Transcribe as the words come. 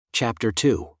Chapter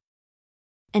 2.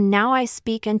 And now I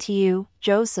speak unto you,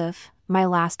 Joseph, my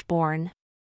last born.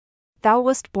 Thou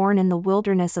wast born in the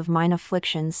wilderness of mine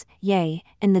afflictions, yea,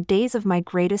 in the days of my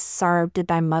greatest sorrow did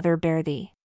thy mother bear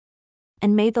thee.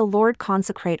 And may the Lord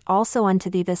consecrate also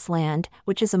unto thee this land,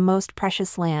 which is a most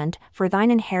precious land, for thine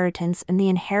inheritance and the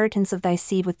inheritance of thy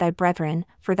seed with thy brethren,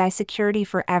 for thy security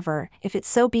forever, if it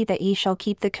so be that ye shall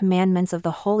keep the commandments of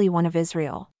the Holy One of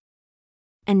Israel.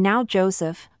 And now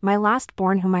Joseph, my last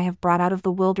born whom I have brought out of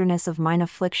the wilderness of mine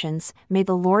afflictions, may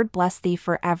the Lord bless thee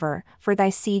forever, for thy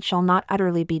seed shall not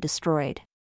utterly be destroyed.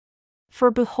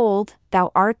 For behold,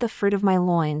 thou art the fruit of my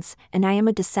loins, and I am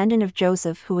a descendant of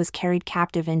Joseph who was carried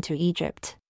captive into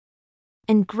Egypt.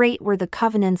 And great were the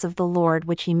covenants of the Lord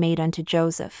which he made unto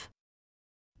Joseph.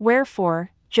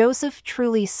 Wherefore, Joseph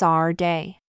truly saw our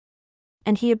day.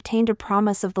 And he obtained a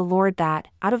promise of the Lord that,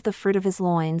 out of the fruit of his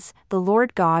loins, the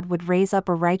Lord God would raise up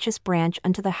a righteous branch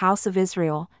unto the house of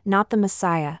Israel, not the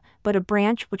Messiah, but a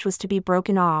branch which was to be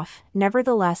broken off,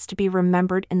 nevertheless to be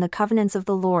remembered in the covenants of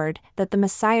the Lord, that the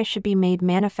Messiah should be made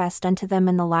manifest unto them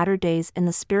in the latter days in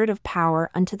the spirit of power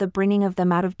unto the bringing of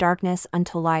them out of darkness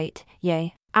unto light,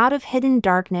 yea, out of hidden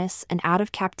darkness and out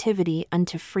of captivity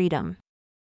unto freedom.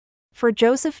 For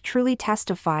Joseph truly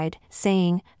testified,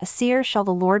 saying, A seer shall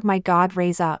the Lord my God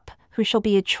raise up, who shall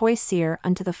be a choice seer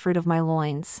unto the fruit of my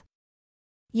loins.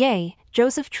 Yea,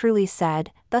 Joseph truly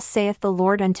said, Thus saith the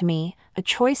Lord unto me, A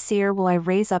choice seer will I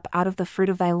raise up out of the fruit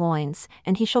of thy loins,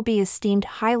 and he shall be esteemed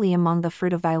highly among the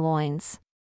fruit of thy loins.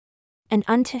 And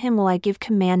unto him will I give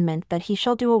commandment that he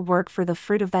shall do a work for the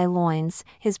fruit of thy loins,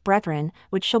 his brethren,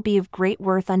 which shall be of great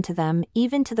worth unto them,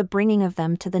 even to the bringing of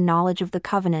them to the knowledge of the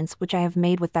covenants which I have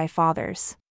made with thy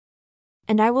fathers.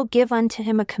 And I will give unto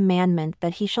him a commandment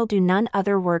that he shall do none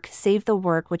other work save the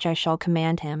work which I shall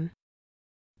command him.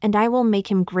 And I will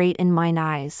make him great in mine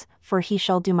eyes, for he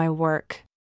shall do my work.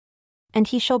 And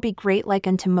he shall be great like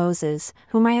unto Moses,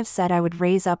 whom I have said I would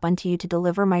raise up unto you to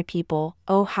deliver my people,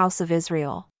 O house of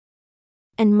Israel.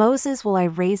 And Moses will I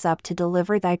raise up to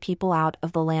deliver thy people out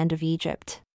of the land of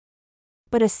Egypt.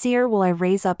 But a seer will I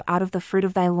raise up out of the fruit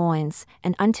of thy loins,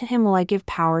 and unto him will I give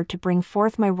power to bring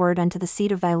forth my word unto the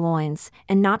seed of thy loins,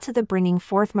 and not to the bringing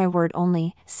forth my word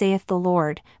only, saith the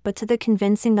Lord, but to the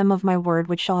convincing them of my word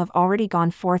which shall have already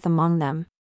gone forth among them.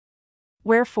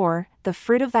 Wherefore, the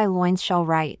fruit of thy loins shall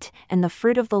write, and the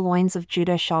fruit of the loins of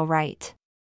Judah shall write.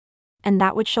 And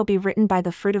that which shall be written by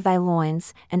the fruit of thy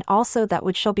loins, and also that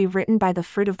which shall be written by the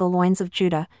fruit of the loins of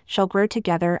Judah, shall grow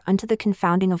together unto the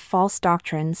confounding of false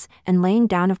doctrines, and laying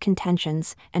down of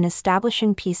contentions, and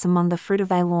establishing peace among the fruit of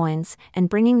thy loins, and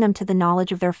bringing them to the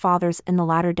knowledge of their fathers in the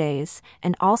latter days,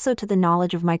 and also to the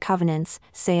knowledge of my covenants,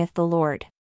 saith the Lord.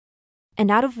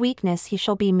 And out of weakness he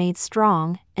shall be made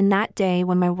strong, in that day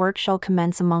when my work shall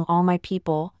commence among all my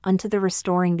people, unto the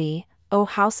restoring thee, O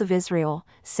house of Israel,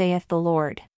 saith the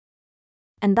Lord.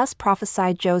 And thus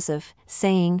prophesied Joseph,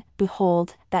 saying,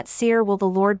 Behold, that seer will the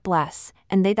Lord bless,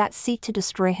 and they that seek to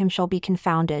destroy him shall be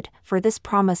confounded, for this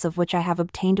promise of which I have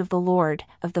obtained of the Lord,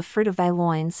 of the fruit of thy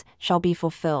loins, shall be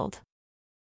fulfilled.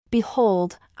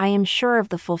 Behold, I am sure of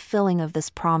the fulfilling of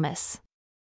this promise.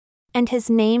 And his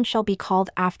name shall be called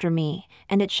after me,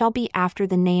 and it shall be after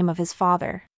the name of his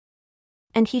father.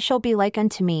 And he shall be like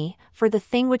unto me, for the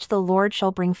thing which the Lord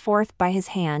shall bring forth by his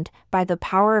hand, by the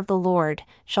power of the Lord,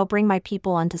 shall bring my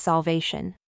people unto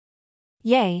salvation.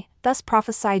 Yea, thus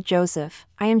prophesied Joseph,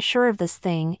 I am sure of this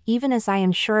thing, even as I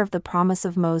am sure of the promise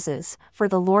of Moses, for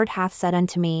the Lord hath said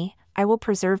unto me, I will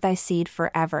preserve thy seed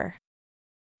forever.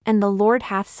 And the Lord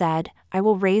hath said, I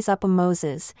will raise up a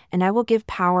Moses, and I will give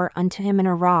power unto him in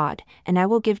a rod, and I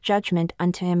will give judgment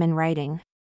unto him in writing.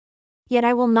 Yet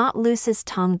I will not loose his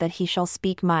tongue that he shall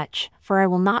speak much, for I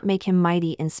will not make him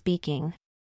mighty in speaking.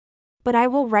 But I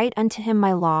will write unto him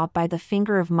my law by the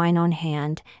finger of mine own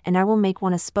hand, and I will make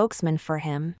one a spokesman for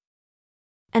him.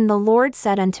 And the Lord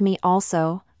said unto me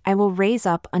also, I will raise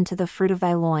up unto the fruit of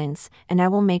thy loins, and I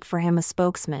will make for him a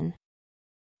spokesman.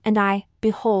 And I,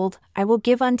 behold, I will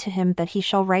give unto him that he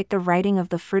shall write the writing of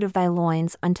the fruit of thy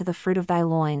loins unto the fruit of thy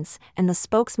loins, and the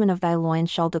spokesman of thy loins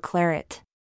shall declare it.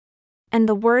 And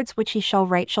the words which he shall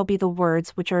write shall be the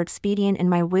words which are expedient in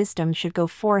my wisdom should go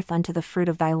forth unto the fruit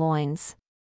of thy loins.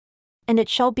 And it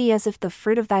shall be as if the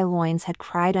fruit of thy loins had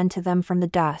cried unto them from the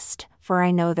dust, for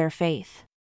I know their faith.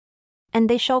 And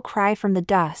they shall cry from the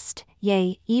dust,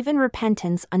 yea, even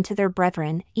repentance unto their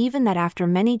brethren, even that after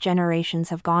many generations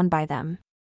have gone by them.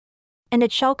 And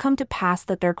it shall come to pass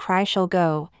that their cry shall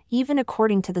go, even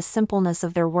according to the simpleness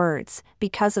of their words,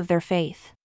 because of their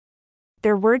faith.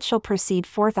 Their words shall proceed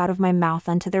forth out of my mouth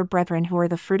unto their brethren who are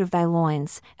the fruit of thy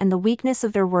loins, and the weakness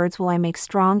of their words will I make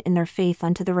strong in their faith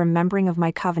unto the remembering of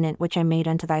my covenant which I made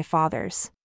unto thy fathers.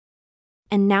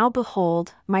 And now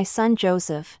behold, my son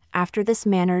Joseph, after this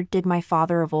manner did my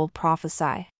father of old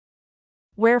prophesy.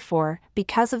 Wherefore,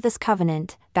 because of this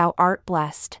covenant, thou art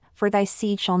blessed, for thy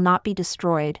seed shall not be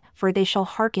destroyed, for they shall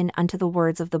hearken unto the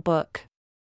words of the book.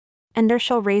 And there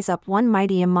shall raise up one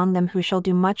mighty among them who shall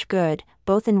do much good,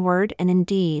 both in word and in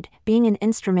deed, being an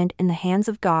instrument in the hands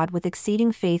of God with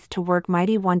exceeding faith to work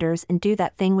mighty wonders and do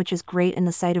that thing which is great in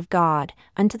the sight of God,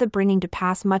 unto the bringing to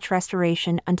pass much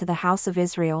restoration unto the house of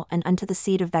Israel and unto the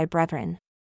seed of thy brethren.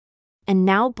 And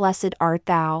now blessed art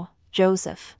thou,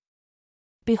 Joseph.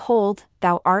 Behold,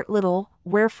 thou art little,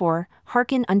 wherefore,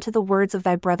 hearken unto the words of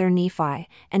thy brother Nephi,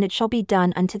 and it shall be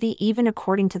done unto thee even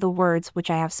according to the words which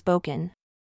I have spoken.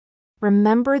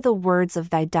 Remember the words of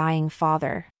thy dying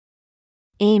father.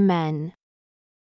 Amen.